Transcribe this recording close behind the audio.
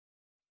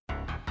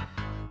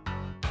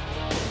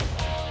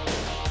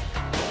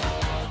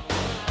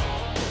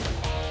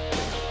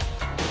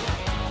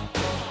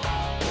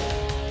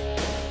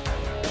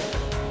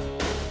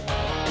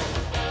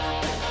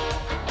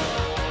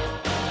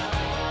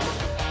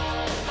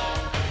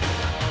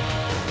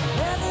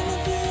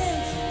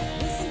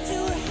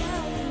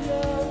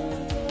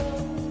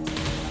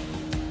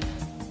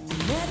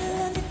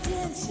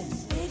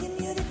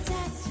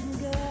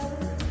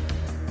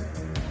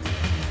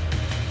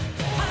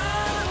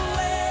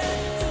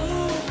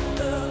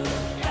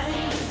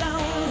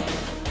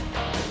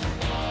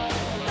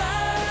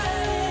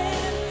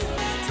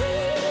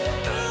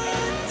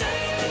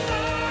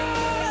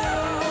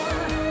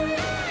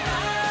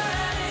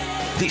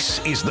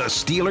This is the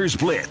Steelers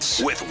Blitz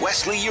with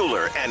Wesley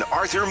Euler and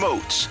Arthur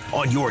Moats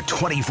on your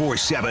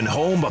 24/7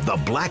 home of the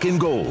black and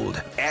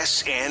gold,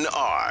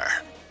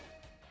 SNR.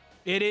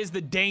 It is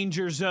the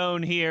danger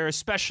zone here,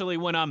 especially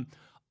when I'm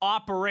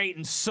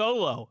operating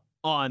solo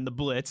on the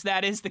Blitz.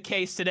 That is the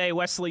case today.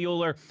 Wesley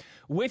Euler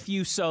with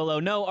you solo.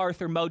 No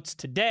Arthur Moats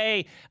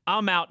today.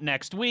 I'm out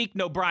next week.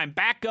 No Brian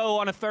Batko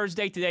on a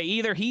Thursday today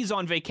either. He's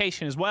on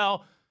vacation as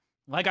well.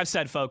 Like I've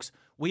said, folks,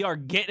 we are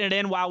getting it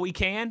in while we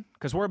can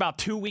because we're about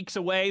 2 weeks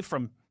away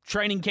from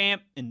training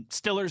camp and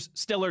Stillers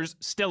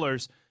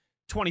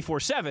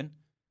 24/7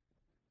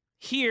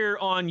 here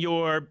on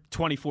your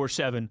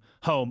 24/7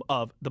 home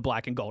of the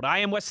black and gold. I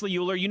am Wesley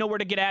Euler. You know where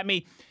to get at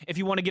me if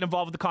you want to get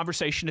involved with the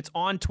conversation. It's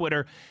on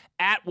Twitter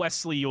at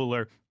Wesley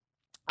Euler.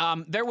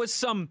 There was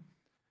some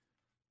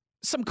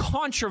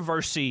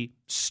controversy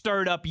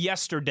stirred up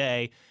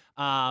yesterday.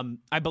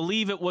 I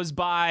believe it was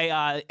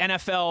by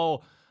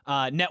NFL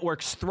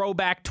Network's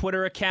throwback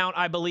Twitter account.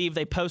 I believe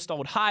they post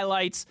old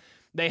highlights.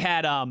 They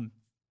had a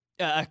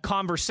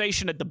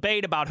conversation, a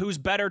debate about who's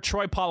better,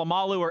 Troy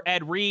Polamalu or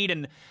Ed Reed,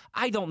 and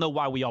I don't know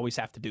why we always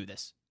have to do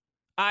this.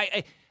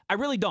 I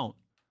really don't.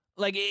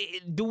 Like,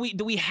 do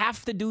we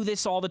have to do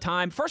this all the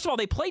time? First of all,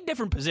 they play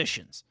different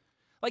positions.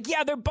 Like,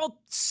 yeah, they're both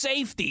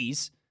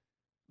safeties,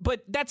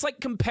 but that's like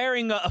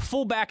comparing a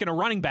fullback and a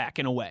running back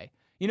in a way.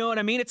 You know what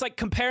I mean? It's like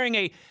comparing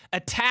a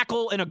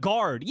tackle and a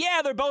guard.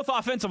 Yeah, they're both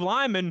offensive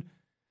linemen,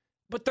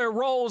 but their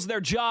roles, their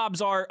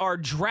jobs are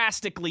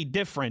drastically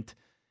different.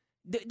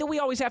 Do we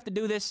always have to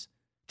do this?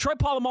 Troy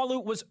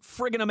Polamalu was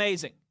friggin'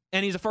 amazing,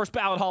 and he's a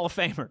first-ballot Hall of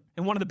Famer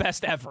and one of the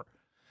best ever.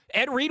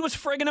 Ed Reed was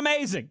friggin'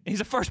 amazing.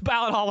 He's a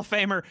first-ballot Hall of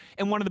Famer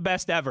and one of the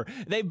best ever.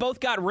 They've both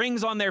got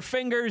rings on their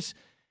fingers.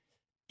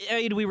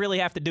 Do we really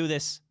have to do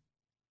this?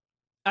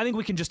 I think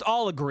we can just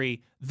all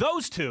agree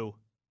those two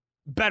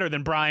better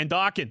than Brian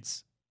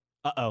Dawkins.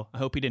 Uh-oh, I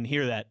hope he didn't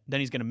hear that.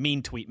 Then he's going to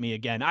mean tweet me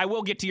again. I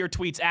will get to your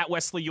tweets at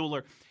Wesley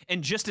Euler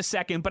in just a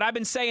second, but I've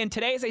been saying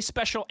today is a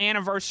special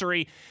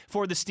anniversary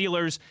for the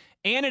Steelers,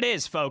 and it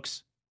is,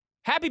 folks.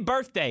 Happy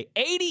birthday.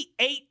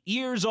 88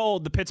 years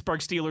old the Pittsburgh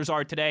Steelers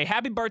are today.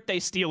 Happy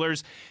birthday,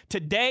 Steelers.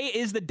 Today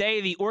is the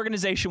day the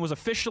organization was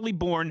officially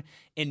born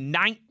in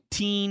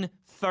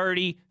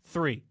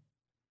 1933.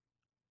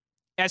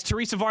 As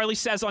Teresa Varley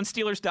says on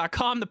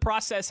Steelers.com, the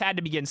process had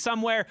to begin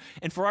somewhere,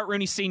 and for Art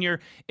Rooney Sr.,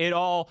 it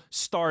all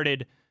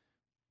started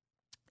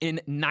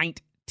in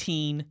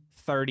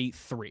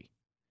 1933.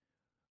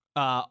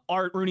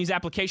 Art Rooney's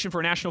application for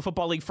a National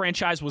Football League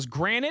franchise was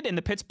granted, and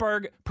the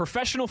Pittsburgh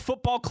Professional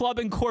Football Club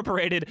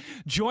Incorporated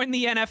joined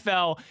the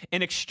NFL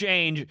in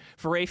exchange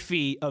for a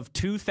fee of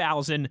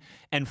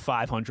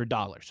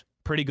 $2,500.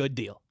 Pretty good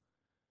deal.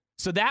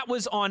 So that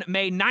was on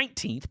May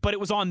 19th, but it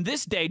was on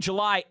this day,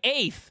 July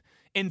 8th,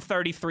 in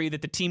 33,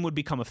 that the team would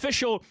become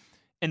official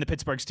and the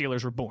Pittsburgh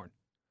Steelers were born.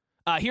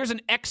 Here's an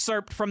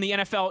excerpt from the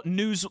NFL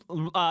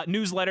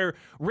newsletter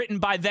written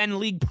by then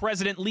League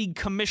President, League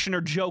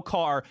Commissioner Joe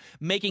Carr,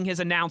 making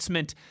his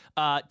announcement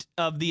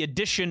of the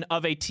addition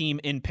of a team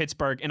in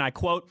Pittsburgh. And I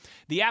quote,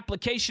 "The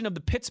application of the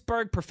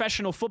Pittsburgh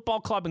Professional Football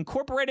Club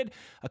Incorporated,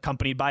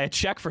 accompanied by a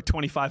check for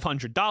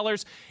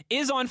 $2,500,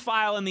 is on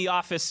file in the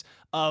office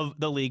of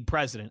the league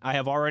president. I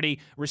have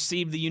already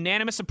received the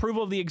unanimous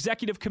approval of the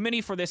executive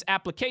committee for this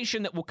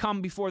application that will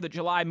come before the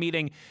July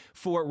meeting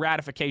for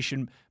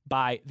ratification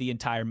by the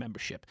entire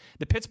membership.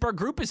 The Pittsburgh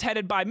group is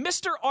headed by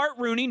Mr. Art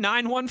Rooney,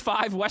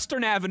 915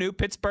 Western Avenue,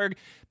 Pittsburgh,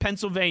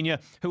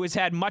 Pennsylvania, who has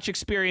had much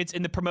experience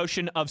in the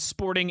promotion of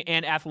sporting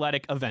and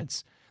athletic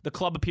events. The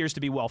club appears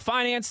to be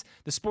well-financed.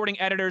 The sporting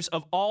editors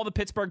of all the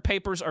Pittsburgh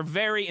papers are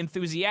very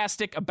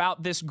enthusiastic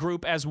about this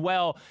group as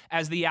well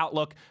as the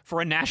outlook for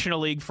a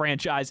National League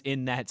franchise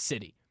in that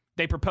city.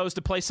 They propose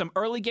to play some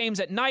early games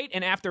at night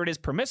and after it is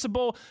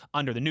permissible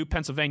under the new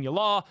Pennsylvania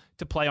law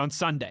to play on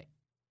Sunday."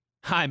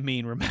 I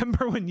mean,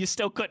 remember when you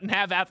still couldn't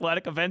have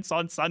athletic events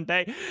on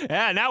Sunday?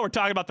 Yeah, now we're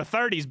talking about the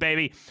 30s,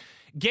 baby.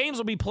 Games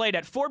will be played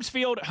at Forbes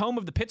Field, home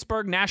of the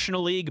Pittsburgh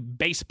National League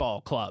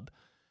Baseball Club.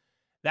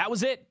 That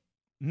was it.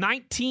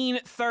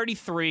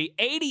 1933,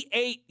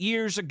 88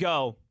 years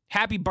ago.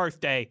 Happy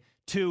birthday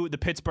to the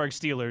Pittsburgh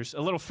Steelers.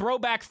 A little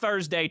throwback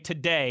Thursday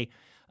today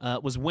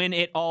was when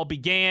it all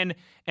began.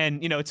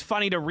 And, you know, it's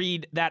funny to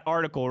read that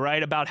article,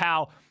 right, about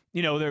how,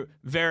 you know, they're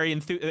very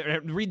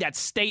read that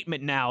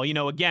statement now, you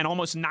know, again,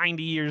 almost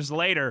 90 years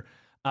later.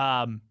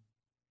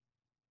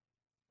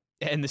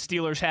 And the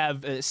Steelers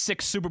have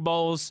 6 Super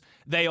Bowls.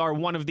 They are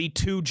one of the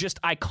 2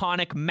 just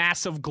iconic,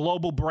 massive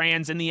global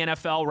brands in the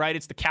NFL, right?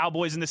 It's the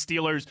Cowboys and the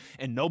Steelers,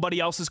 and nobody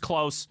else is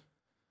close.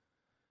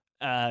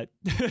 I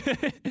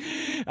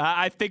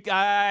think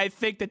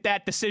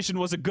that decision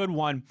was a good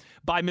one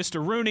by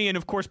Mr. Rooney and,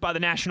 of course, by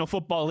the National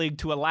Football League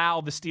to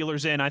allow the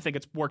Steelers in. I think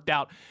it's worked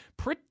out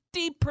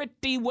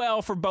pretty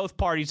well for both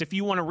parties. If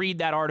you want to read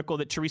that article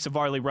that Teresa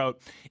Varley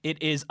wrote,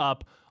 it is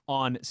up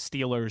on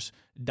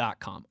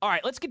Steelers.com. All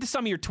right, let's get to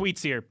some of your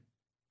tweets here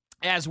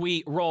as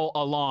we roll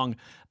along.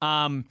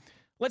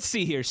 Let's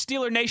see here.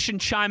 Steeler Nation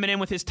chiming in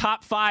with his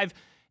top 5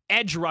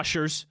 edge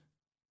rushers,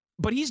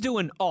 but he's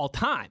doing all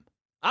time.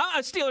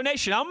 Steeler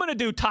Nation, I'm going to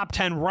do top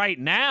 10 right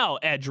now,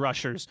 edge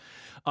rushers.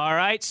 All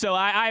right, so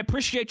I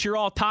appreciate your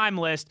all-time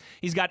list.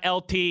 He's got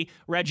LT,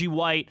 Reggie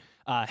White,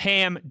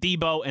 Ham,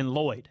 Debo, and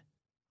Lloyd.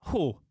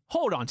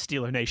 Hold on,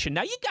 Steeler Nation.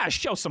 Now, you got to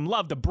show some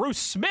love to Bruce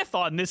Smith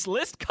on this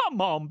list. Come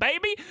on,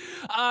 baby.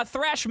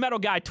 Thrash Metal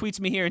Guy tweets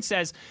me here and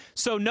says,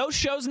 so no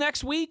shows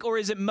next week, or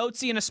is it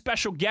Mozi and a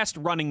special guest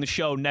running the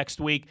show next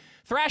week?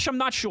 Thrash, I'm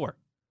not sure.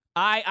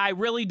 I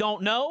really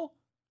don't know.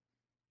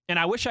 And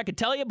I wish I could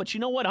tell you, but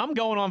you know what? I'm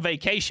going on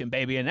vacation,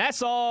 baby, and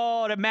that's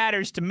all that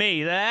matters to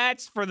me.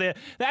 That's for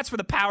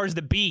the powers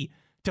that be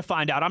to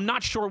find out. I'm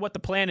not sure what the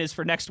plan is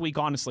for next week,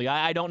 honestly.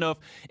 I don't know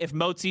if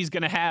Mozi's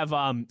going to have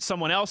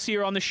someone else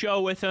here on the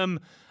show with him.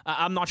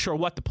 I'm not sure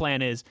what the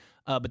plan is,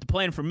 but the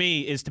plan for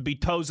me is to be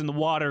toes in the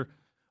water,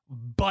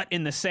 butt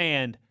in the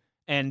sand,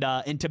 and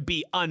to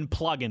be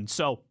unplugging.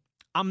 So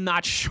I'm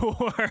not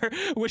sure.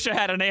 Wish I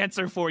had an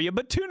answer for you,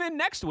 but tune in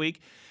next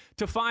week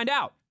to find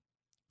out.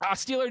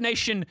 Steeler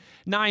Nation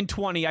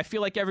 920. I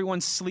feel like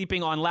everyone's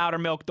sleeping on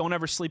Loudermilk. Don't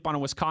ever sleep on a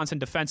Wisconsin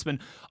defenseman.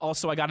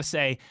 Also, I got to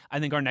say, I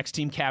think our next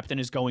team captain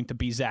is going to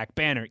be Zach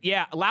Banner.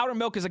 Yeah,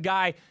 Loudermilk is a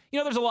guy,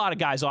 there's a lot of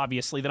guys,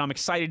 obviously, that I'm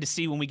excited to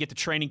see when we get to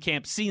training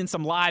camp, seeing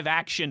some live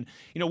action,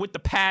 with the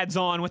pads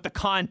on, with the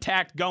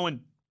contact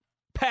going,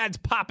 pads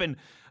popping.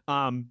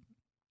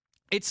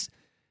 It's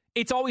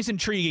always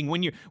intriguing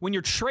when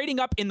you're trading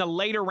up in the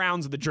later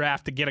rounds of the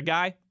draft to get a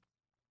guy.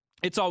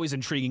 It's always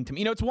intriguing to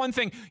me. It's one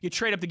thing, you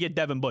trade up to get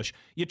Devin Bush.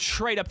 You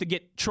trade up to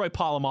get Troy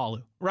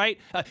Polamalu, right?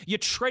 You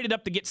traded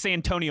up to get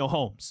Santonio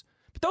Holmes.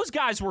 But those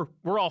guys were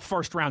all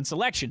first-round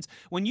selections.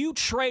 When you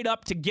trade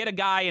up to get a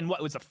guy in,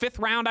 what was the fifth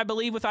round, I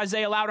believe, with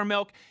Isaiah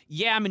Loudermilk,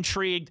 yeah, I'm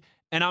intrigued,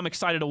 and I'm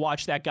excited to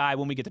watch that guy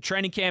when we get to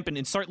training camp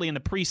and certainly in the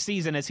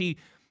preseason as he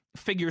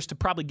figures to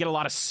probably get a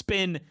lot of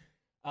spin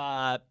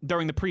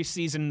during the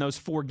preseason in those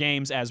 4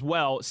 games as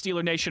well.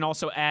 Steeler Nation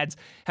also adds,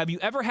 have you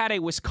ever had a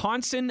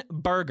Wisconsin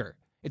burger?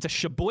 It's a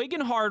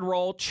Sheboygan hard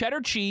roll, cheddar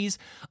cheese,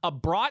 a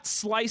brat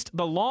sliced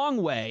the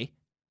long way,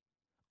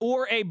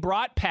 or a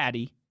brat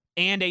patty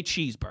and a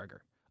cheeseburger.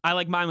 I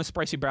like mine with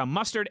spicy brown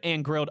mustard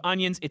and grilled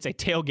onions. It's a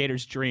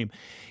tailgater's dream.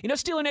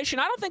 Steeler Nation,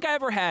 I don't think I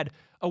ever had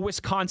a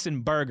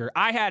Wisconsin burger.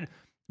 I had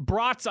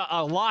brats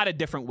a lot of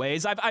different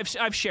ways.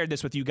 I've shared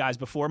this with you guys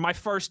before. My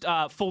first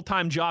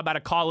full-time job out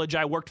of college,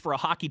 I worked for a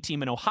hockey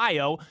team in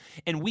Ohio,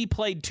 and we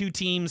played 2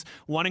 teams,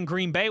 one in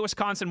Green Bay,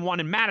 Wisconsin,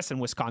 one in Madison,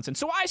 Wisconsin.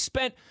 So I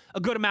spent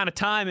a good amount of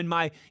time in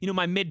my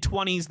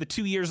mid-20s, the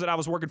 2 years that I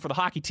was working for the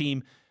hockey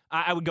team.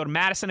 I would go to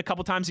Madison a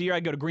couple times a year.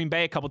 I'd go to Green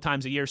Bay a couple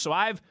times a year. So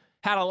I've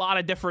had a lot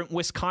of different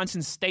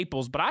Wisconsin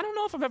staples, but I don't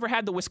know if I've ever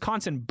had the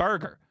Wisconsin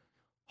burger.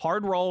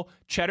 Hard roll,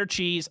 cheddar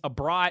cheese, a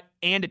brat,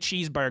 and a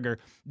cheeseburger.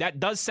 That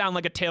does sound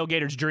like a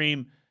tailgater's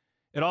dream.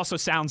 It also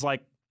sounds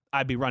like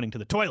I'd be running to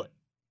the toilet.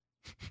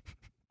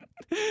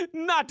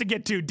 Not to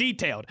get too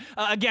detailed.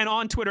 Again,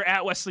 on Twitter,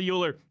 at Wesley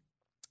Euler,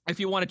 if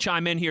you want to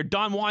chime in here.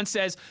 Don Juan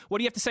says, what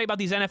do you have to say about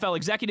these NFL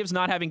executives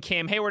not having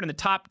Cam Hayward in the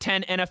top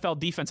 10 NFL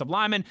defensive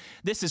linemen?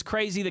 This is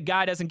crazy. The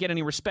guy doesn't get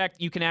any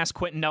respect. You can ask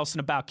Quentin Nelson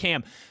about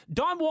Cam.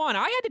 Don Juan,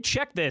 I had to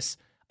check this.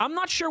 I'm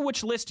not sure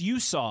which list you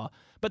saw,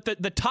 but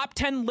the top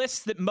 10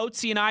 lists that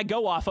Mozi and I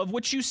go off of,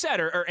 which you said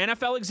are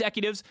NFL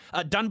executives,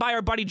 done by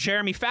our buddy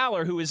Jeremy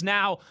Fowler, who is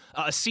now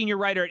a senior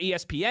writer at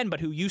ESPN,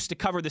 but who used to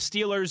cover the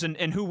Steelers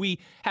and who we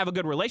have a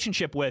good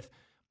relationship with.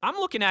 I'm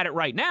looking at it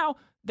right now.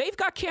 They've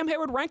got Cam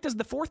Hayward ranked as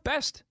the 4th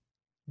best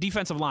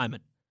defensive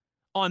lineman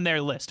on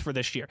their list for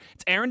this year.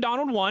 It's Aaron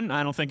Donald 1.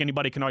 I don't think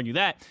anybody can argue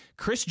that.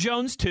 Chris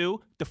Jones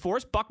 2,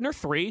 DeForest Buckner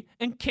 3,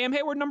 and Cam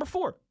Hayward number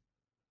 4.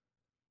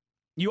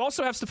 You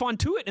also have Stephon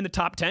Tuitt in the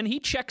top 10. He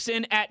checks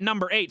in at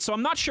number 8. So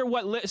I'm not sure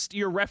what list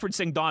you're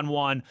referencing, Don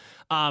Juan.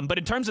 But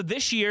in terms of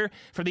this year,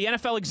 for the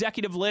NFL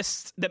executive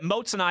lists that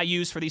Moats and I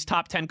use for these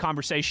top 10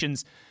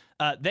 conversations,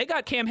 they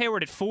got Cam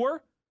Hayward at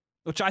 4,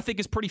 which I think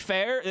is pretty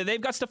fair. They've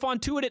got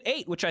Stephon Tuitt at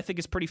 8, which I think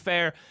is pretty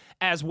fair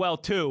as well,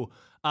 too.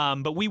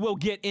 But we will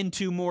get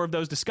into more of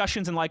those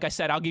discussions. And like I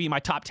said, I'll give you my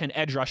top 10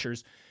 edge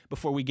rushers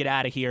before we get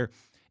out of here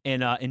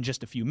in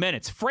just a few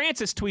minutes.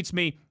 Francis tweets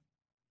me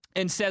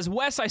and says,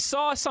 Wes, I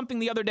saw something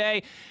the other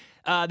day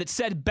that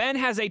said Ben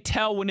has a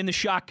tell when in the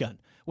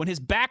shotgun. When his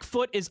back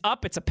foot is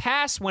up, it's a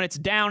pass. When it's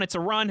down, it's a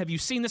run. Have you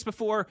seen this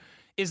before?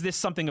 Is this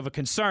something of a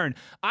concern?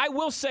 I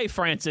will say,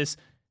 Francis,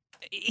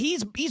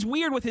 he's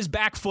weird with his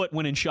back foot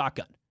when in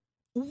shotgun,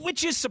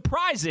 which is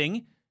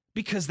surprising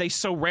because they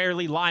so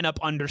rarely line up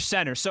under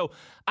center. So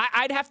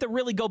I'd have to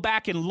really go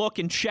back and look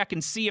and check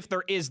and see if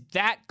there is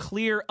that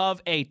clear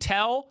of a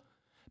tell.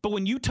 But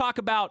when you talk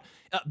about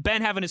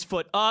Ben having his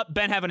foot up,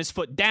 Ben having his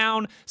foot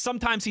down,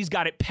 sometimes he's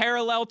got it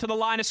parallel to the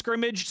line of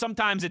scrimmage.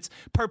 Sometimes it's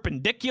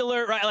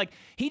perpendicular, right? Like,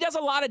 he does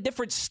a lot of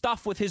different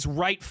stuff with his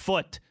right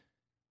foot.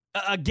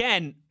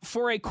 Again,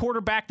 for a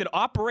quarterback that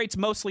operates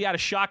mostly out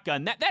of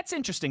shotgun, that's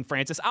interesting,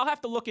 Francis. I'll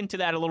have to look into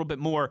that a little bit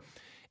more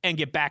and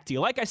get back to you.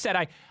 Like I said,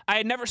 I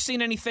had never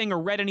seen anything or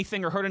read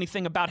anything or heard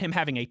anything about him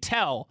having a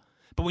tell.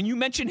 But when you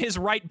mention his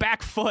right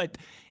back foot,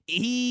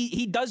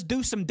 he does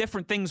do some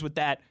different things with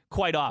that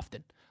quite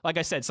often. Like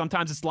I said,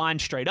 sometimes it's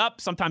lined straight up.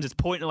 Sometimes it's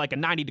pointing like a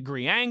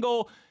 90-degree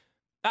angle.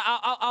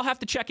 I'll have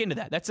to check into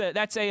that. That's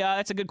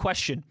a good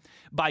question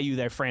by you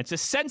there,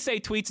 Francis. Sensei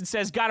tweets and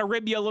says, "Got to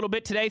rib you a little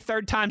bit today.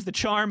 Third time's the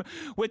charm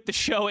with the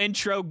show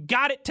intro.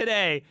 Got it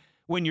today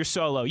when you're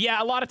solo."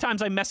 Yeah, a lot of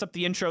times I mess up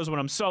the intros when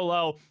I'm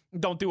solo.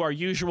 Don't do our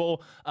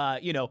usual,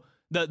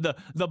 the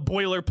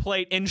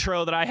boilerplate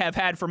intro that I have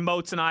had for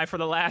Moats and I for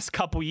the last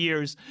couple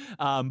years.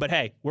 But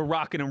hey, we're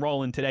rocking and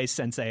rolling today,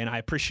 Sensei, and I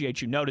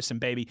appreciate you noticing,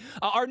 baby.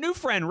 Our new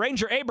friend,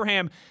 Ranger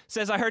Abraham,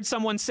 says, "I heard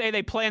someone say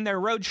they plan their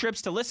road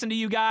trips to listen to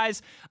you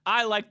guys.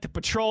 I like to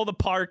patrol the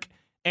park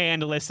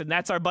and listen."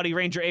 That's our buddy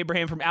Ranger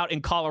Abraham from out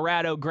in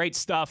Colorado. Great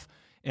stuff.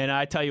 And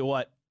I tell you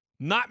what,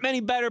 not many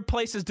better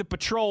places to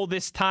patrol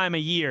this time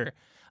of year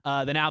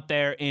than out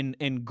there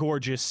in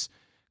gorgeous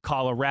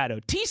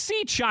Colorado.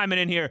 TC chiming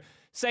in here,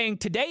 saying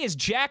today is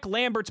Jack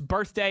Lambert's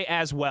birthday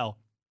as well.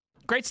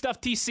 Great stuff,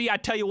 TC. I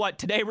tell you what,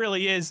 today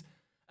really is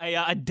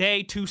a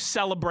day to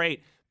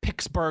celebrate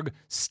Pittsburgh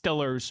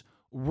Steelers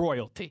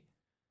royalty.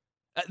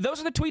 Those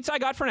are the tweets I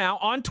got for now.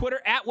 On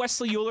Twitter, at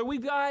Wesley Euler.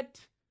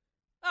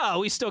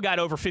 We still got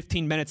over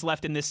 15 minutes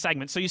left in this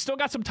segment, so you still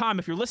got some time.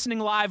 If you're listening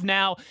live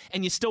now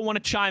and you still want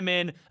to chime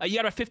in, you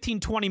got about 15,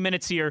 20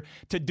 minutes here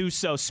to do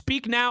so.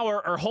 Speak now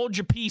or hold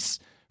your peace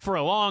for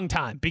a long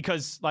time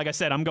because, like I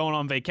said, I'm going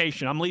on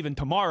vacation. I'm leaving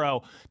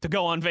tomorrow to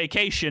go on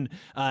vacation,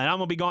 and I'm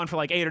going to be gone for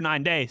like 8 or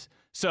 9 days.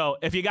 So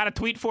if you got a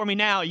tweet for me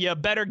now, you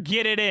better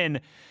get it in.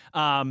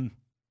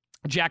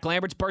 Jack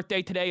Lambert's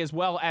birthday today, as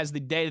well as the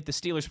day that the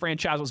Steelers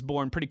franchise was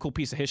born. Pretty cool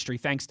piece of history,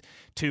 thanks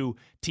to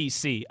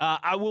TC.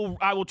 I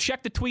will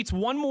check the tweets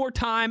one more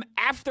time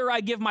after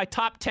I give my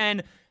top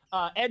 10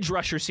 edge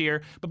rushers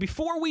here. But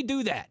before we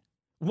do that,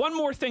 one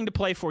more thing to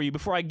play for you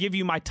before I give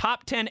you my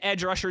top 10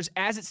 edge rushers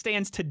as it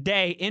stands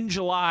today in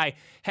July,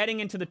 heading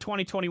into the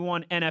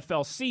 2021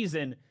 NFL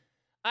season.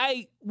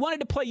 I wanted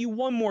to play you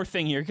one more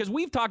thing here because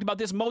we've talked about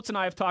this. Moats and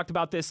I have talked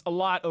about this a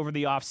lot over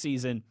the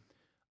offseason.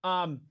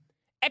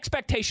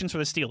 Expectations for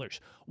the Steelers.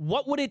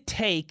 What would it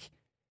take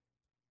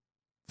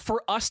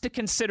for us to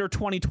consider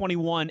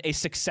 2021 a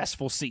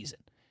successful season?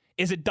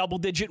 Is it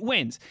double-digit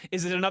wins?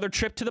 Is it another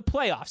trip to the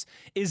playoffs?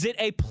 Is it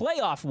a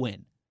playoff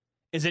win?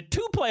 Is it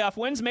 2 playoff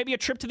wins, maybe a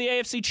trip to the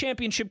AFC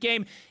Championship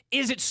game?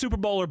 Is it Super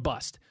Bowl or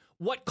bust?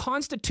 What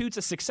constitutes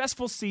a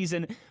successful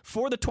season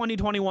for the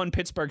 2021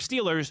 Pittsburgh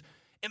Steelers?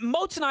 And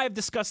Moats and I have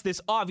discussed this,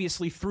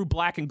 obviously, through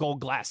black and gold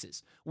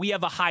glasses. We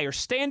have a higher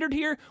standard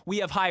here. We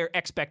have higher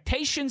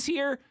expectations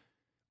here.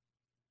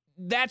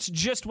 That's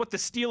just what the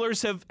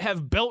Steelers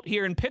have built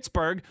here in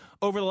Pittsburgh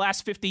over the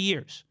last 50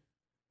 years.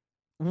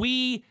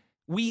 We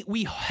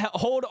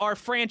hold our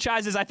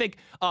franchises, I think,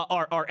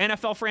 our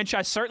NFL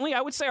franchise, certainly,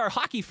 I would say our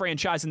hockey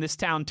franchise in this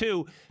town,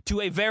 too,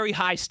 to a very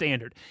high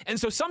standard. And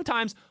so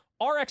sometimes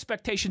our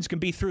expectations can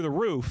be through the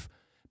roof.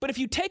 But if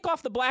you take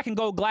off the black and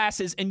gold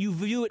glasses and you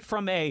view it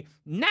from a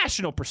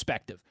national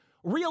perspective,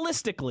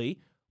 realistically,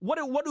 what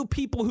do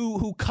people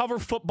who cover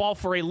football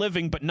for a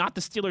living, but not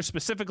the Steelers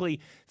specifically,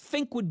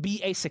 think would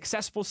be a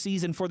successful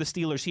season for the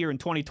Steelers here in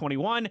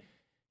 2021?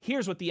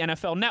 Here's what the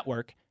NFL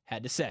Network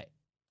had to say.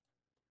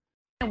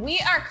 We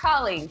are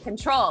calling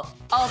Control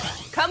Alt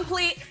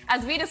Complete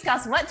as we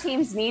discuss what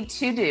teams need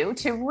to do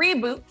to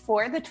reboot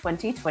for the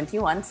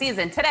 2021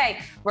 season.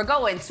 Today, we're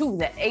going to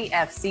the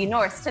AFC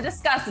North to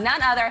discuss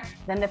none other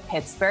than the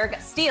Pittsburgh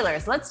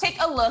Steelers. Let's take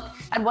a look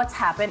at what's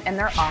happened in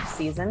their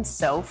offseason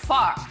so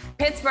far.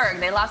 Pittsburgh,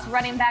 they lost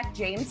running back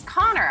James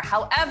Conner.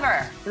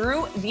 However,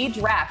 through the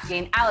draft,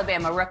 gained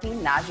Alabama rookie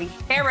Najee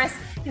Harris.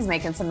 He's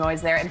making some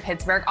noise there in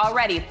Pittsburgh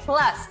already.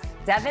 Plus,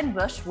 Devin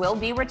Bush will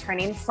be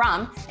returning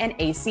from an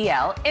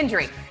ACL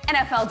injury.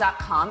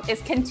 NFL.com is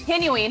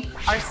continuing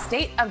our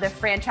State of the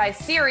Franchise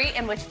series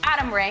in which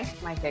Adam Rank,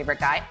 my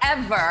favorite guy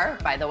ever,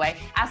 by the way,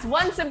 asked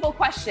one simple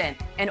question.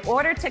 In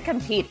order to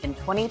compete in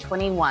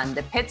 2021,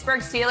 the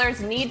Pittsburgh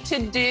Steelers need to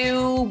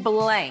do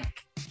blank.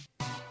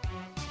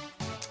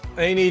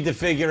 They need to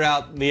figure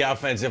out the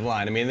offensive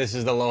line. I mean, this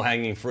is the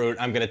low-hanging fruit.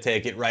 I'm going to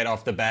take it right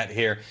off the bat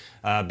here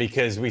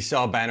because we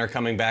saw Banner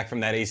coming back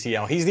from that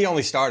ACL. He's the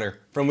only starter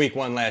from week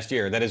 1 last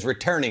year that is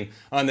returning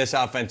on this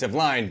offensive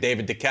line.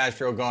 David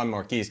DeCastro gone,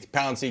 Marquise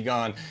Pouncey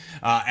gone,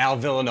 Al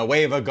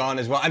Villanueva gone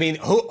as well. I mean,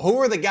 who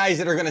are the guys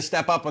that are going to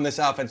step up on this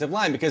offensive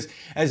line? Because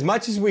as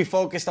much as we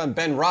focused on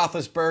Ben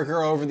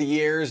Roethlisberger over the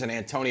years and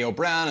Antonio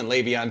Brown and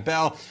Le'Veon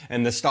Bell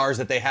and the stars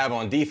that they have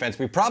on defense,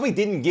 we probably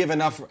didn't give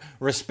enough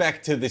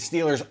respect to the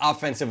Steelers'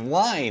 offensive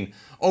line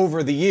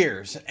over the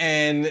years.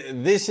 And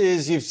this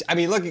is,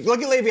 look at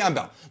Le'Veon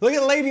Bell. Look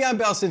at Le'Veon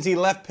Bell since he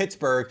left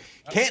Pittsburgh.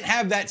 Can't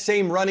have that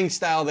same running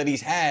style that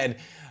he's had,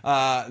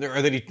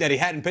 or that he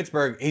had in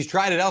Pittsburgh. He's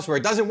tried it elsewhere.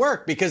 It doesn't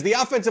work because the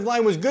offensive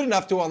line was good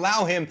enough to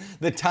allow him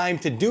the time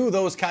to do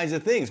those kinds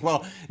of things.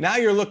 Well, now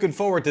you're looking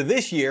forward to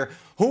this year.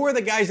 Who are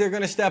the guys that are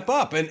going to step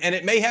up? And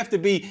it may have to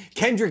be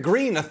Kendrick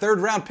Green, a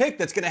third-round pick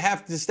that's going to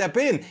have to step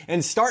in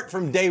and start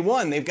from day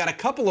one. They've got a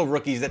couple of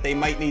rookies that they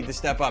might need to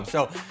step up.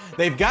 So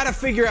they've got to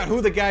figure out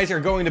who the guys are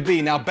going to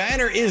be. Now,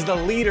 Banner is the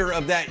leader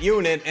of that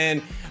unit,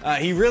 and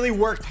he really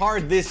worked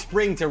hard this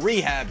spring to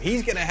rehab.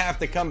 He's going to have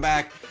to come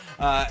back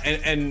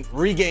and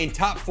regain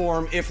top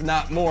form, if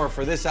not more,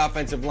 for this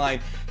offensive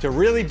line to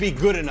really be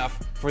good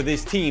enough for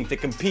this team to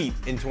compete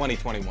in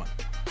 2021.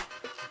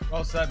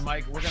 Well said,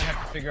 Mike. We're going to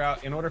have to figure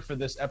out, in order for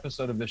this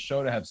episode of this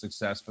show to have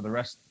success, for the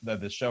rest of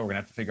the show, we're going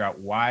to have to figure out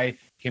why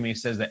Kimmy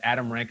says that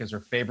Adam Rank is her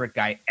favorite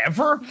guy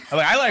ever.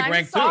 I like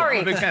Rank sorry.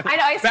 too. I'm a big fan. I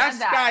know, I Best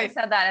said that. guy I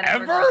said that and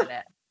ever? I regretted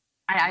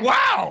it.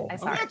 Wow. I'm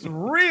sorry. That's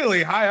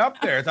really high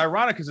up there. It's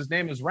ironic because his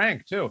name is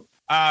Rank too.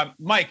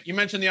 Mike, you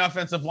mentioned the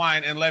offensive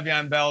line and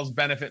Le'Veon Bell's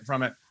benefit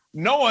from it.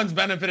 No one's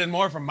benefited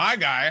more from my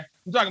guy.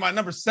 I'm talking about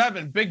number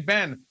 7, Big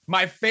Ben,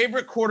 my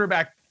favorite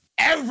quarterback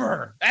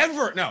ever.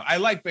 No, I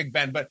like Big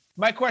Ben, but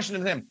my question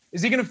to him,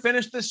 is he going to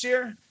finish this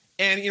year?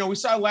 And, we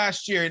saw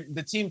last year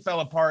the team fell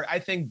apart. I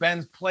think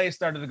Ben's play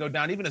started to go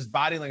down, even his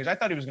body language. I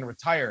thought he was going to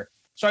retire.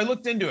 So I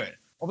looked into it.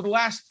 Over the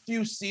last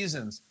few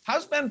seasons,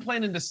 how's Ben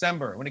playing in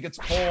December when it gets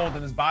cold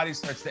and his body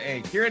starts to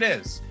ache? Here it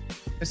is.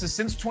 This is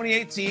since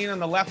 2018. On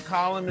the left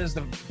column is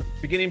the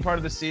beginning part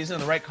of the season,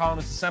 and the right column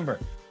is December.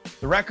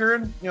 The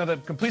record, the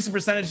completion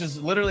percentage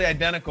is literally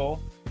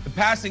identical. The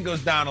passing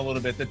goes down a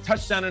little bit. The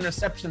touchdown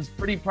interception's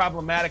pretty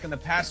problematic, and the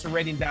passer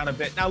rating down a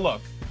bit. Now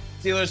look,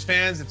 Steelers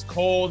fans, it's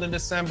cold in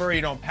December.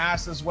 You don't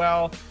pass as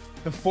well.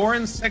 The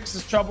 4-6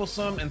 is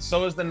troublesome, and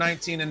so is the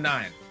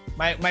 19-9.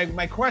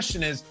 My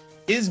question is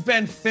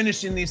Ben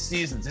finishing these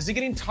seasons? Is he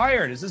getting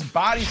tired? Is his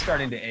body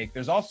starting to ache?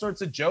 There's all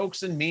sorts of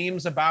jokes and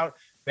memes about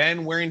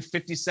Ben wearing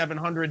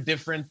 5,700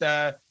 different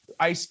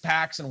ice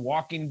packs and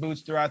walking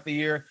boots throughout the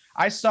year.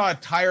 I saw a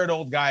tired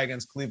old guy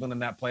against Cleveland in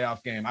that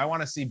playoff game. I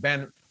want to see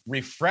Ben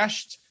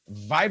refreshed,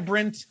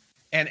 vibrant,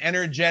 and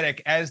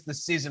energetic as the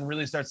season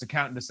really starts to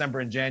count in December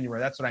and January.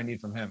 That's what I need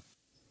from him.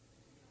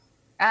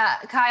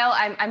 Kyle,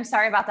 I'm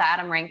sorry about the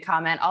Adam Rank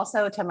comment.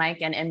 Also to Mike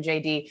and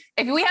MJD,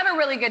 if we have a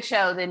really good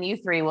show, then you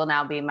three will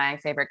now be my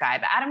favorite guy.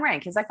 But Adam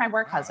Rank, he's like my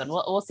work husband.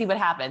 We'll see what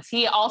happens.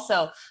 He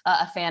also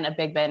a fan of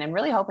Big Ben and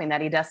really hoping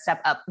that he does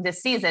step up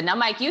this season. Now,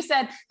 Mike, you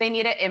said they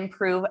need to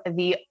improve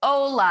the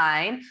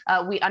O-line.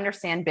 We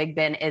understand Big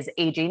Ben is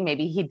aging.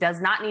 Maybe he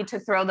does not need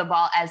to throw the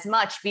ball as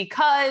much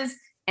because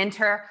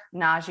enter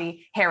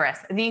Najee Harris,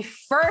 the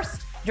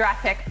first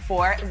draft pick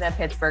for the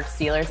Pittsburgh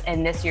Steelers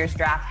in this year's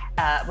draft,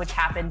 which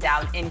happened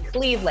down in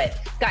Cleveland.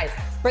 Guys,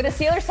 for the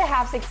Steelers to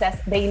have success,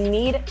 they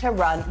need to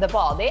run the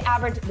ball. They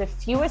averaged the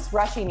fewest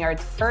rushing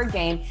yards per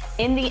game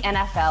in the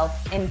NFL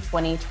in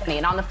 2020.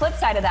 And on the flip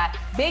side of that,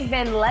 Big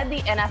Ben led the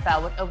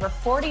NFL with over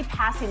 40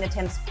 passing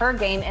attempts per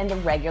game in the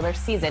regular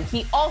season.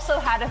 He also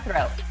had to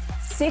throw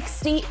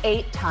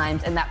 68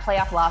 times in that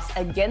playoff loss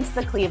against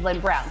the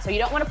Cleveland Browns. So you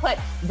don't want to put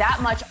that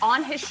much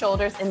on his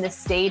shoulders in this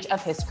stage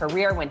of his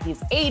career when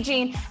he's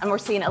aging, and we're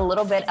seeing a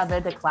little bit of a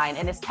decline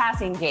in his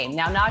passing game.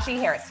 Now, Najee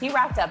Harris, he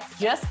racked up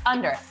just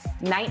under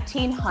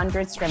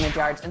 1,900 scrimmage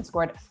yards and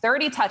scored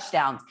 30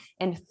 touchdowns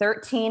in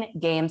 13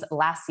 games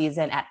last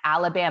season at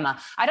Alabama.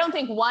 I don't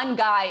think one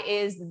guy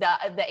is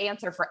the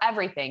answer for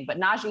everything, but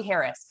Najee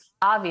Harris,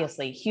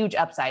 obviously huge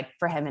upside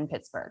for him in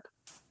Pittsburgh.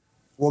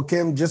 Well,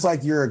 Kim, just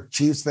like you're a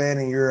Chiefs fan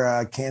and you're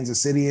a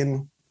Kansas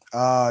Cityan,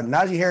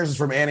 Najee Harris is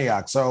from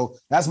Antioch. So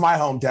that's my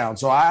hometown.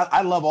 So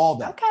I love all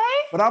that. Okay.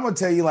 But I'm going to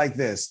tell you like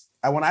this.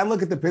 When I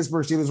look at the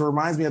Pittsburgh Steelers, it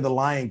reminds me of the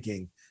Lion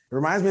King. It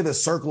reminds me of the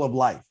circle of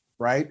life,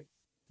 right?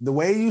 The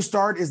way you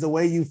start is the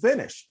way you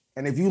finish.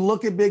 And if you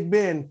look at Big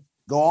Ben,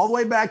 go all the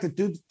way back to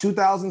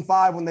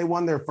 2005 when they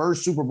won their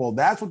first Super Bowl.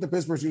 That's what the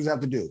Pittsburgh Steelers have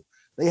to do.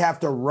 They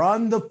have to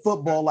run the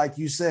football, like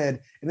you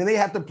said, and then they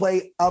have to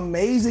play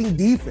amazing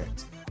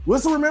defense.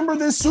 Let's remember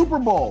this Super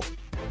Bowl.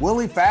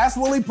 Willie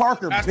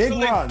Parker, big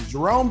runs.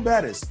 Jerome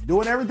Bettis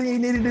doing everything he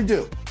needed to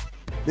do.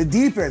 The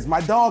defense, my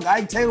dog,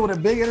 Ike Taylor with a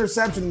big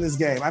interception in this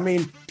game. I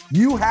mean,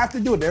 you have to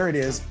do it. There it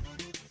is.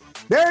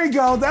 There you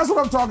go. That's what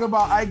I'm talking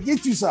about. I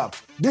get you some.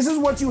 This is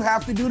what you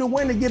have to do to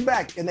win, to get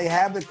back. And they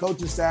have the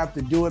coaching staff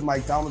to do it.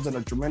 Mike Tomlin's done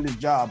a tremendous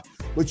job.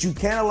 But you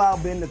can't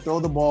allow Ben to throw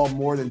the ball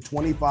more than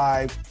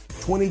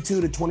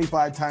 22 to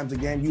 25 times a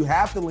game. You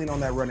have to lean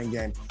on that running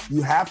game.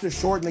 You have to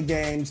shorten the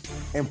games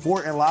and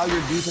allow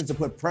your defense to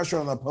put pressure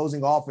on the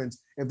opposing offense.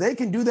 If they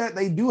can do that,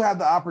 they do have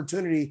the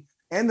opportunity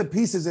and the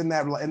pieces in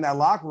that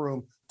locker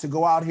room to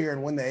go out here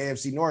and win the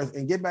AFC North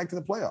and get back to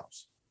the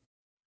playoffs.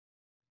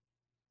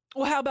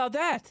 Well, how about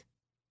that?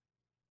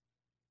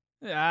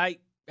 I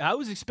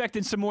was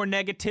expecting some more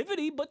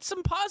negativity, but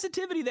some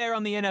positivity there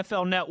on the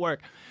NFL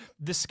Network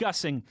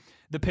discussing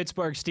the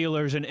Pittsburgh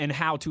Steelers and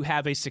how to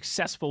have a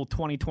successful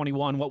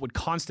 2021, what would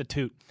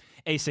constitute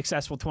a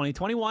successful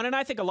 2021. And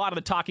I think a lot of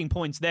the talking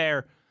points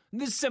there,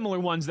 the similar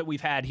ones that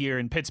we've had here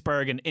in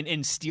Pittsburgh and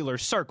in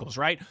Steelers circles,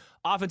 right?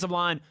 Offensive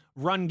line,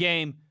 run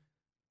game,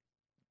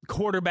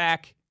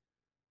 quarterback.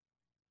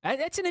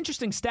 That's an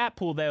interesting stat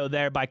pool, though,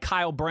 there by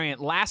Kyle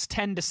Brandt. Last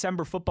 10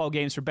 December football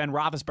games for Ben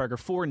Roethlisberger,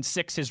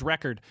 4-6 his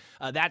record.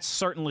 That's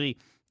certainly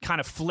kind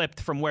of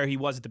flipped from where he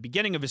was at the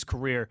beginning of his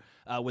career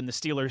when the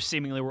Steelers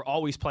seemingly were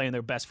always playing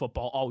their best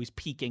football, always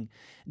peaking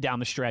down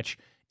the stretch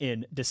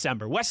in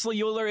December.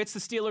 Wesley Euler, it's the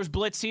Steelers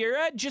Blitz here.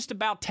 Just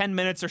about 10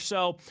 minutes or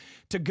so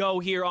to go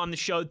here on the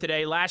show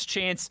today. Last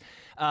chance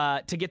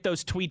to get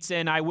those tweets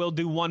in. I will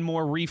do one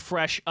more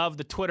refresh of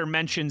the Twitter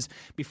mentions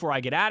before I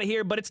get out of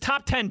here, but it's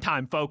top 10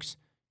 time, folks.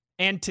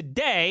 And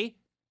today,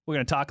 we're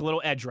going to talk a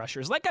little edge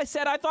rushers. Like I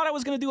said, I thought I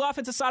was going to do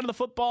offensive side of the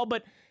football,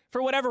 but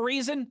for whatever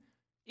reason,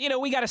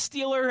 we got a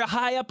Steeler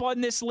high up on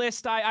this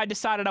list. I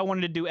decided I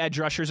wanted to do edge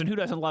rushers, and who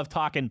doesn't love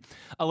talking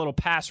a little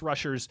pass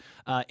rushers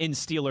in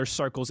Steelers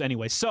circles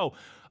anyway. So,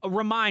 a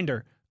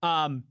reminder,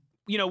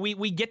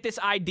 we get this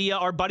idea.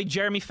 Our buddy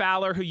Jeremy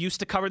Fowler, who used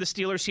to cover the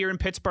Steelers here in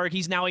Pittsburgh,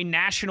 he's now a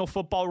national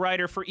football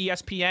writer for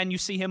ESPN. You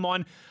see him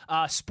on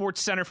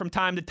Sports Center from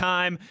time to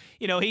time.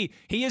 He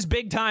is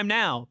big time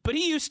now, but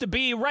he used to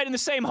be right in the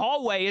same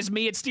hallway as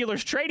me at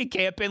Steelers training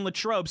camp in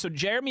Latrobe. So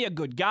Jeremy, a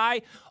good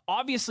guy,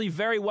 obviously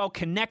very well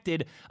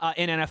connected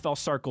in NFL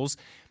circles.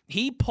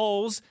 He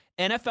polls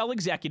NFL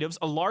executives,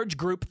 a large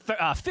group,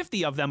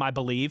 50 of them, I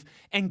believe,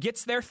 and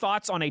gets their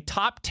thoughts on a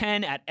top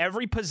 10 at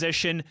every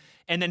position,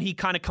 and then he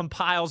kind of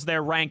compiles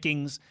their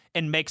rankings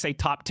and makes a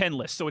top 10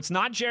 list. So it's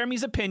not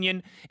Jeremy's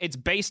opinion. It's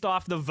based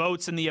off the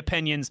votes and the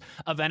opinions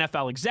of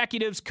NFL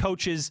executives,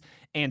 coaches,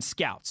 and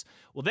scouts.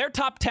 Well, their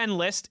top 10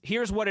 list,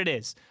 here's what it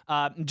is.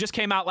 Just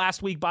came out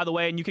last week, by the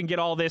way, and you can get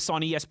all this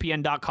on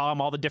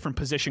ESPN.com, all the different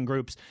position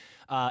groups.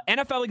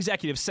 NFL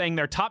executives saying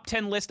their top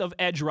 10 list of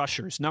edge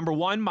rushers. Number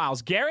 1,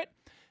 Myles Garrett.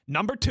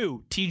 Number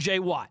 2,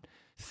 TJ Watt.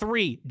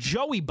 3,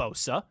 Joey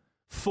Bosa.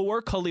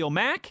 4, Khalil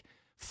Mack.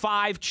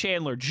 5,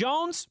 Chandler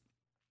Jones.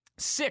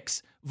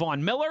 6,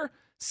 Von Miller.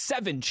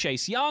 7,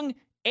 Chase Young.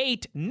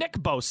 8, Nick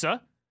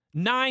Bosa.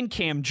 9,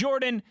 Cam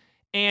Jordan.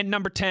 And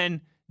number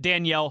 10,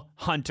 Danielle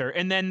Hunter.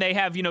 And then they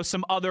have,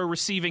 some other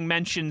receiving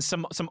mentions,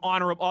 some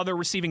honorable other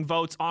receiving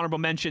votes, honorable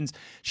mentions.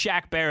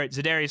 Shaq Barrett,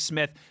 Zadarius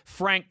Smith,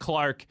 Frank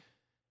Clark,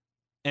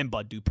 and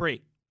Bud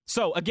Dupree.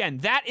 So, again,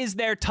 that is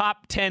their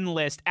top 10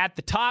 list. At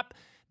the top,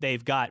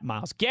 they've got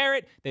Myles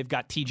Garrett, they've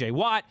got TJ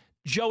Watt,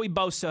 Joey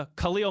Bosa,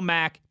 Khalil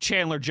Mack,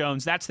 Chandler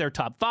Jones. That's their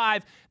top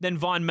 5. Then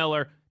Von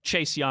Miller,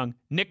 Chase Young,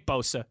 Nick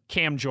Bosa,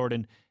 Cam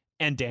Jordan,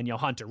 and Danielle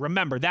Hunter.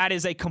 Remember, that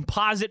is a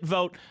composite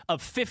vote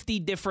of 50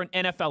 different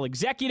NFL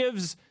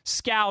executives,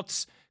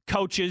 scouts,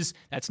 coaches.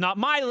 That's not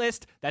my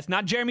list. That's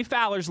not Jeremy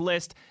Fowler's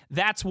list.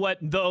 That's what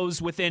those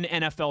within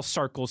NFL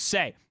circles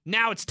say.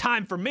 Now it's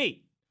time for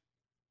me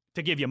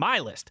to give you my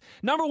list.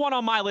 Number 1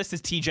 on my list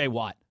is TJ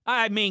Watt.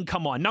 I mean,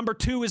 come on. Number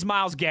 2 is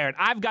Myles Garrett.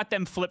 I've got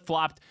them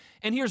flip-flopped,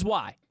 and here's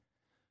why.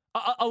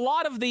 A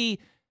lot of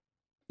the,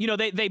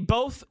 they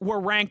both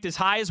were ranked as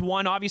high as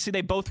 1. Obviously,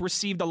 they both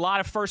received a lot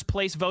of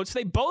first-place votes.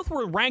 They both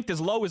were ranked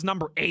as low as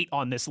number 8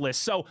 on this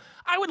list. So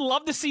I would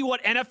love to see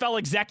what NFL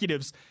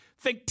executives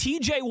think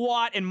TJ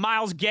Watt and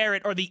Myles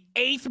Garrett are the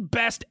 8th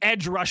best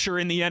edge rusher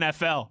in the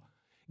NFL.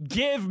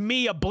 Give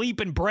me a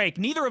bleeping break.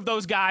 Neither of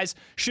those guys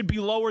should be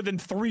lower than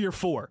 3 or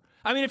 4.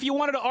 I mean, if you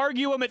wanted to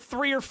argue them at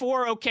 3 or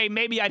 4, okay,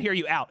 maybe I'd hear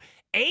you out.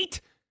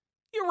 8?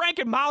 You're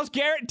ranking Myles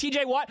Garrett and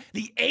TJ Watt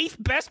the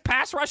 8th best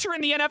pass rusher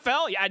in the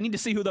NFL? Yeah, I need to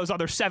see who those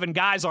other 7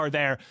 guys are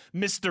there,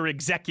 Mr.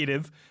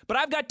 Executive. But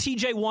I've got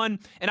TJ 1,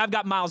 and I've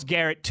got Myles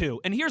Garrett 2.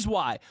 And here's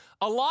why.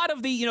 A lot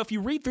of the, if you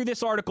read through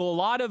this article, a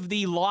lot of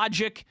the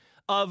logic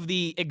of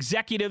the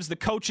executives, the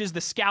coaches,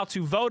 the scouts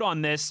who vote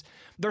on this,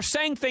 they're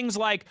saying things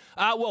like,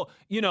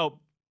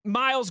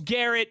 Myles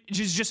Garrett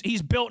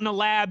he's built in a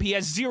lab. He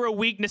has 0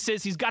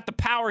 weaknesses. He's got the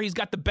power. He's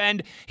got the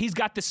bend. He's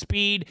got the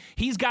speed.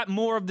 He's got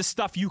more of the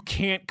stuff you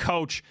can't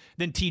coach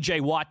than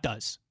TJ Watt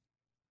does.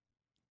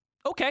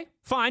 Okay,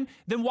 fine.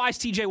 Then why is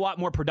TJ Watt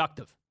more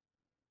productive?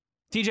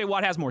 TJ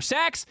Watt has more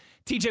sacks.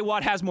 TJ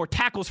Watt has more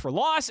tackles for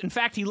loss. In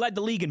fact, he led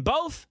the league in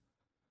both.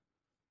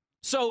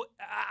 So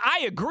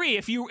I agree.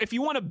 If you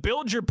want to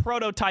build your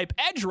prototype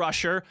edge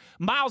rusher,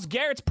 Myles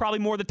Garrett's probably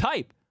more the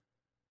type.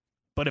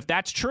 But if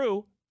that's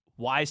true,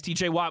 why is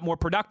TJ Watt more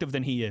productive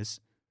than he is?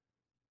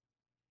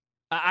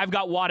 I've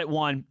got Watt at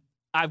 1.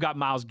 I've got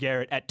Myles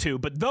Garrett at 2.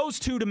 But those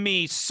two to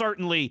me,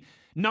 certainly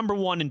number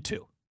 1 and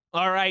 2.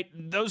 All right?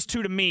 Those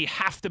two to me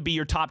have to be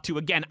your top 2.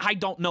 Again, I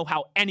don't know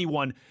how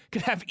anyone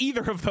could have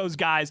either of those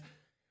guys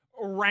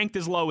ranked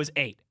as low as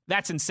 8.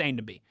 That's insane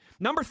to me.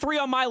 Number 3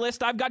 on my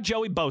list, I've got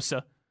Joey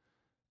Bosa.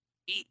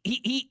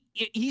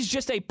 He's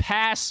just a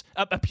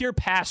pure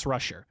pass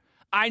rusher.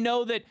 I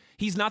know that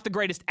he's not the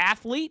greatest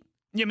athlete.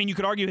 I mean, you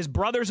could argue his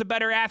brother's a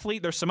better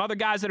athlete. There's some other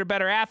guys that are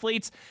better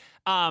athletes.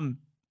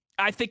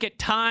 I think at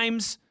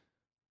times,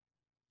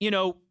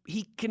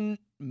 he can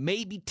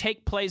maybe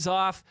take plays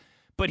off,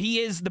 but he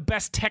is the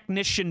best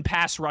technician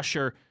pass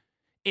rusher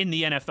in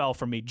the NFL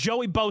for me.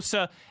 Joey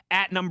Bosa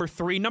at number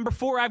 3. Number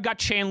 4, I've got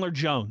Chandler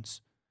Jones.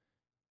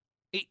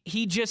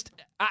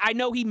 I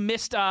know he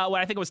missed,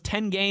 I think it was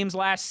 10 games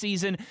last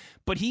season,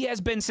 but he has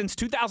been, since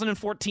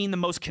 2014, the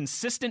most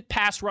consistent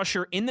pass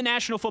rusher in the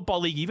National Football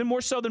League, even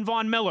more so than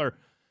Von Miller.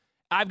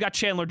 I've got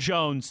Chandler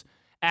Jones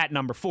at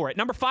number 4. At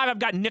number 5, I've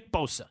got Nick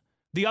Bosa,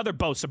 the other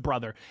Bosa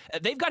brother.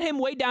 They've got him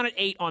way down at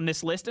 8 on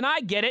this list, and I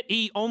get it.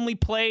 He only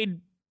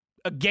played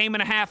a game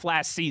and a half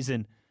last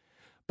season.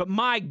 But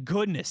my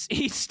goodness,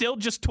 he's still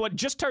just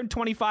turned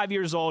 25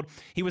 years old.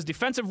 He was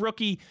Defensive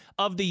Rookie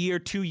of the Year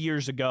 2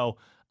 years ago.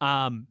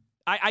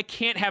 I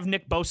can't have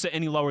Nick Bosa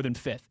any lower than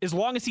 5th. As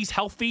long as he's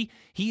healthy,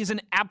 he is an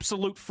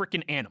absolute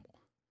freaking animal.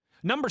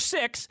 Number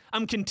 6,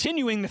 I'm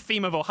continuing the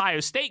theme of Ohio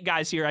State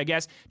guys here, I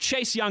guess.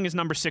 Chase Young is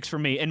number 6 for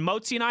me. And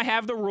Mozi and I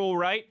have the rule,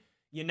 right?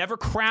 You never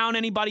crown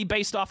anybody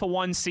based off of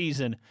one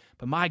season.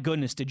 But my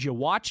goodness, did you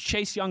watch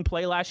Chase Young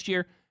play last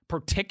year,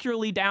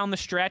 particularly down the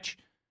stretch?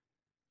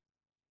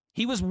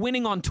 He was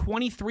winning on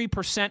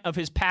 23% of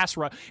his pass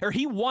rush, or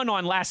he won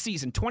on last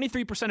season,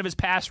 23% of his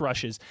pass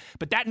rushes,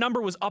 but that number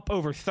was up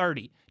over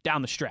 30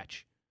 down the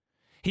stretch.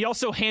 He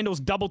also handles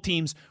double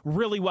teams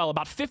really well.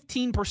 About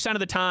 15% of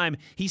the time,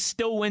 he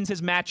still wins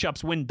his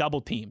matchups when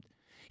double teamed.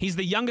 He's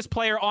the youngest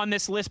player on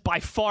this list by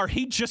far.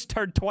 He just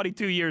turned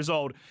 22 years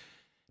old.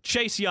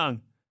 Chase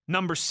Young,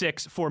 number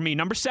 6 for me.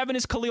 Number 7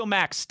 is Khalil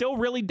Mack, still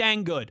really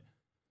dang good.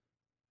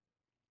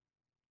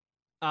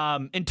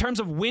 In terms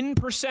of win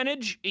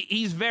percentage,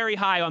 he's very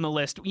high on the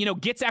list. You know,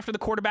 gets after the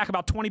quarterback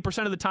about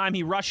 20% of the time.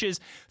 He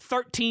rushes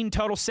 13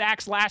 total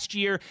sacks last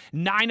year,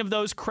 9 of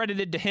those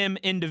credited to him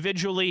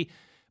individually.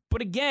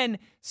 But again,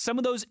 some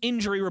of those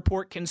injury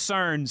report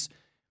concerns,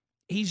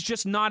 he's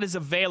just not as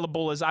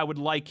available as I would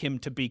like him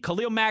to be.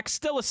 Khalil Mack,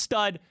 still a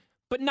stud,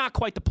 but not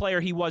quite the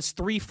player he was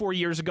 3-4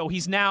 years ago.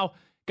 He's now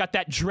got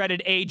that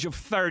dreaded age of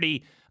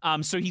 30.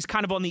 So he's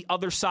kind of on the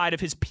other side of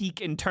his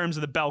peak in terms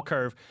of the bell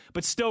curve,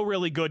 but still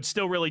really good,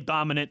 still really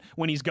dominant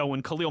when he's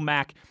going. Khalil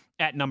Mack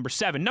at number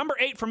 7. Number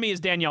 8 for me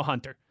is Danielle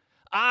Hunter.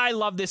 I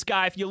love this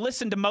guy. If you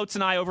listened to Moats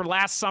and I over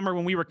last summer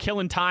when we were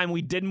killing time,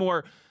 we did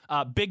more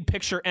big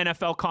picture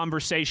NFL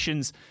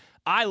conversations.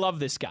 I love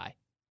this guy.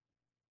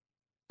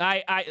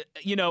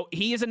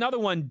 He is another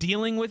one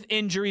dealing with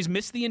injuries,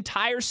 missed the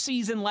entire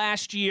season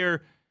last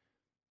year,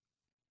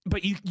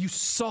 but you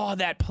saw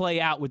that play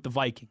out with the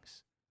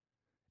Vikings.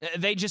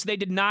 They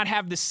did not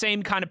have the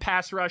same kind of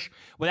pass rush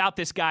without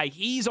this guy.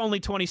 He's only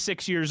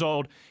 26 years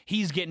old.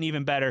 He's getting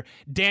even better.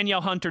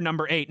 Danielle Hunter,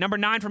 number 8. Number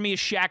 9 for me is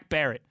Shaq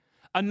Barrett.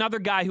 Another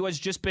guy who has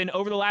just been,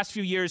 over the last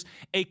few years,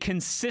 a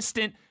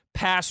consistent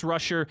pass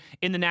rusher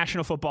in the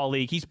National Football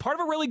League. He's part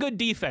of a really good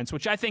defense,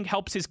 which I think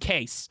helps his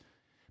case.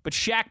 But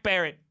Shaq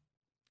Barrett,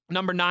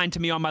 number 9 to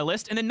me on my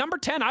list. And then number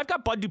 10, I've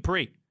got Bud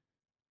Dupree.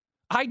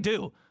 I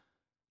do.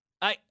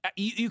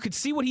 You could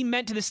see what he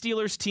meant to the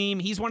Steelers team.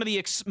 He's one of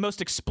the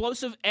most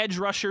explosive edge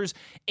rushers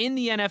in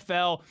the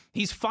NFL.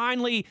 He's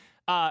finally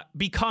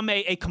become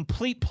a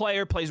complete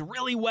player, plays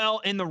really well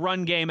in the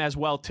run game as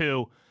well,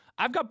 too.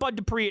 I've got Bud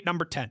Dupree at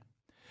number 10.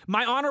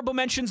 My honorable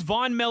mentions,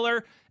 Von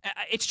Miller.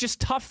 It's just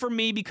tough for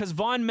me because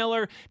Von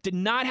Miller did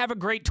not have a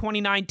great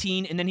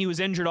 2019, and then he was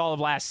injured all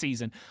of last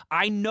season.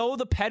 I know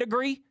the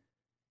pedigree.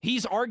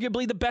 He's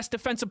arguably the best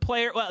defensive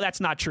player. Well, that's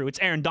not true. It's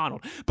Aaron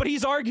Donald. But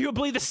he's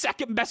arguably the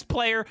second best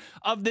player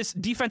of this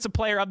defensive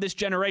player of this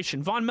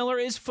generation. Von Miller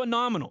is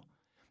phenomenal.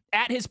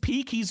 At his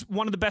peak, he's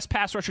one of the best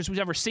pass rushers we've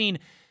ever seen.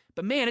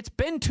 But man, it's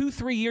been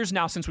 2-3 years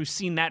now since we've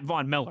seen that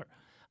Von Miller.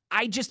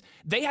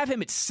 They have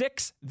him at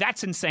 6.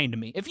 That's insane to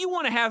me. If you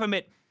want to have him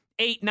at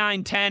 8,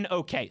 9, 10,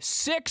 okay.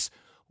 6,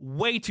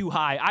 way too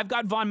high. I've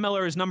got Von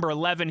Miller as number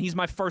 11. He's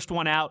my first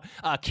one out.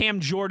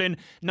 Cam Jordan,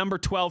 number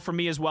 12 for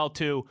me as well,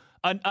 too.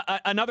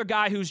 Another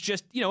guy who's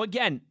just,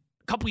 again,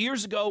 a couple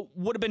years ago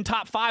would have been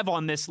top 5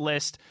 on this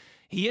list.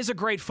 He is a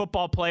great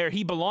football player.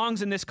 He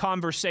belongs in this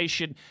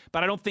conversation,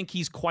 but I don't think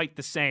he's quite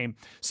the same.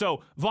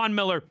 So Von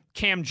Miller,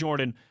 Cam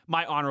Jordan,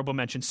 my honorable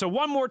mention. So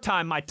one more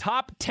time, my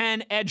top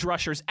 10 edge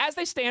rushers as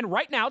they stand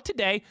right now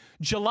today,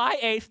 July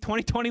 8th,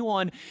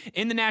 2021,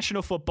 in the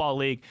National Football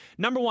League.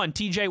 Number 1,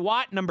 TJ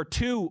Watt. Number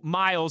 2,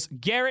 Myles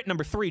Garrett.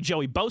 Number 3,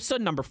 Joey Bosa.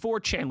 Number 4,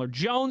 Chandler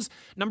Jones.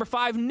 Number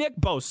 5, Nick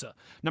Bosa.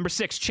 Number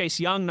 6, Chase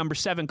Young. Number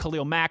 7,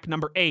 Khalil Mack.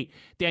 Number 8,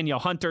 Danielle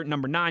Hunter.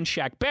 Number 9,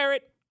 Shaq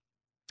Barrett.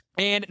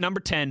 And number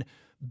 10,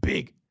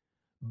 Big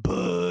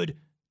Bud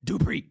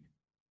Dupree.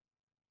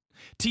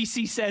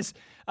 TC says,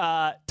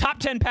 top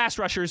 10 pass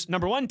rushers.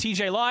 Number 1,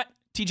 TJ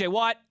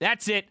Watt.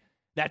 That's it.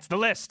 That's the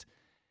list.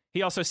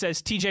 He also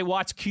says TJ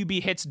Watt's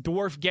QB hits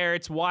dwarf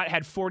Garrett's. Watt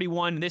had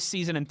 41 this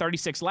season and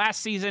 36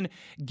 last season.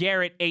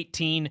 Garrett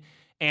 18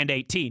 and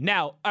 18.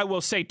 Now, I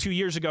will say 2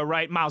 years ago,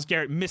 right, Myles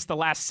Garrett missed the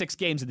last 6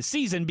 games of the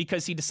season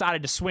because he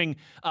decided to swing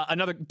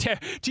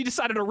he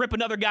decided to rip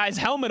another guy's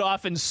helmet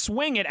off and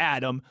swing it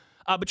at him.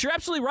 But you're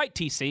absolutely right,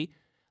 TC.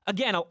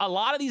 Again, a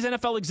lot of these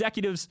NFL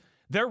executives,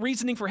 their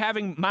reasoning for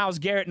having Myles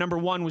Garrett number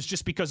 1 was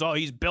just because,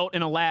 he's built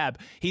in a lab.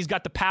 He's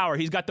got the power.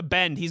 He's got the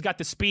bend. He's got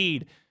the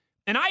speed.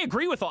 And I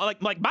agree with all,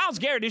 like Myles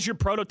Garrett is your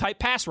prototype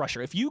pass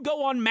rusher. If you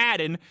go on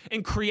Madden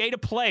and create a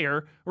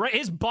player, right,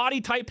 his body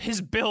type, his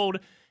build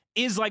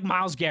is like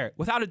Myles Garrett,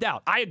 without a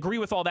doubt. I agree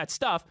with all that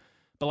stuff.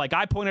 But like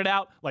I pointed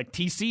out, like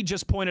TC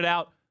just pointed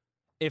out,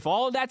 if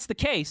all of that's the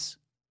case,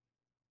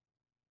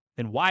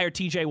 then why are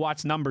TJ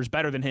Watt's numbers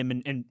better than him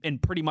in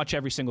pretty much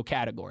every single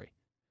category?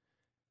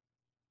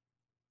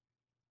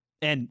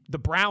 And the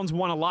Browns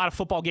won a lot of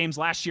football games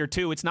last year,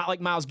 too. It's not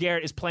like Myles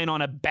Garrett is playing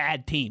on a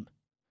bad team.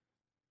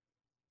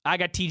 I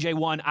got TJ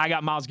 1. I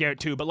got Myles Garrett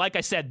 2. But like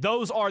I said,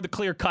 those are the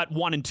clear-cut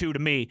 1 and 2 to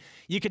me.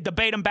 You could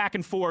debate them back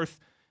and forth,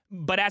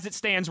 but as it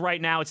stands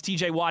right now, it's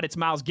TJ Watt, it's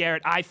Myles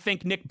Garrett. I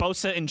think Nick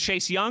Bosa and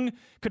Chase Young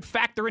could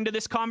factor into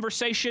this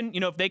conversation,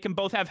 if they can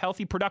both have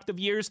healthy, productive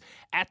years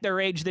at their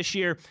age this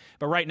year.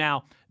 But right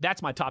now,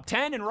 that's my top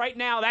 10. And right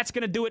now, that's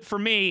going to do it for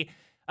me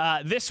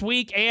this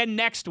week and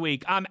next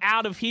week. I'm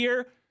out of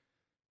here,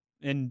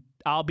 and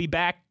I'll be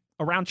back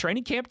around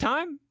training camp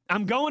time.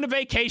 I'm going to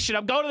vacation.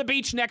 I'm going to the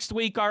beach next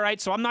week, all right?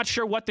 So I'm not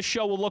sure what the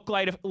show will look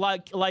like if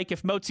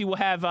Mozi will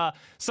have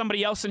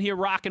somebody else in here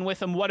rocking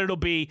with him, what it'll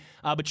be.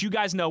 But you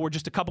guys know we're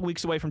just a couple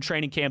weeks away from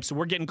training camp, so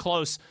we're getting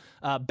close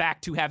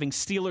back to having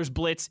Steelers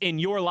Blitz in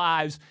your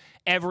lives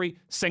every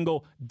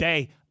single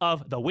day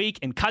of the week.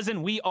 And,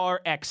 cousin, we are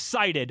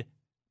excited,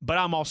 but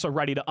I'm also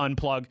ready to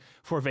unplug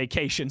for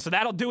vacation. So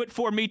that'll do it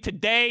for me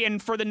today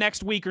and for the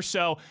next week or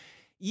so.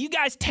 You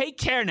guys take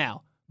care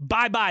now.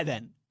 Bye-bye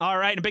then. All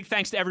right, and a big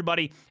thanks to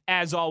everybody,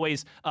 as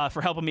always,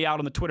 for helping me out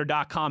on the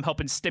Twitter.com,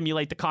 helping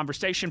stimulate the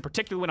conversation,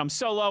 particularly when I'm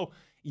solo.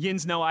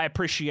 Yins know I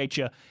appreciate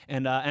you,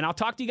 and I'll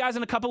talk to you guys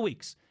in a couple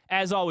weeks.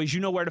 As always, you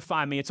know where to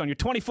find me. It's on your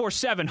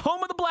 24/7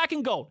 home of the black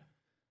and gold,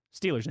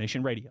 Steelers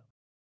Nation Radio.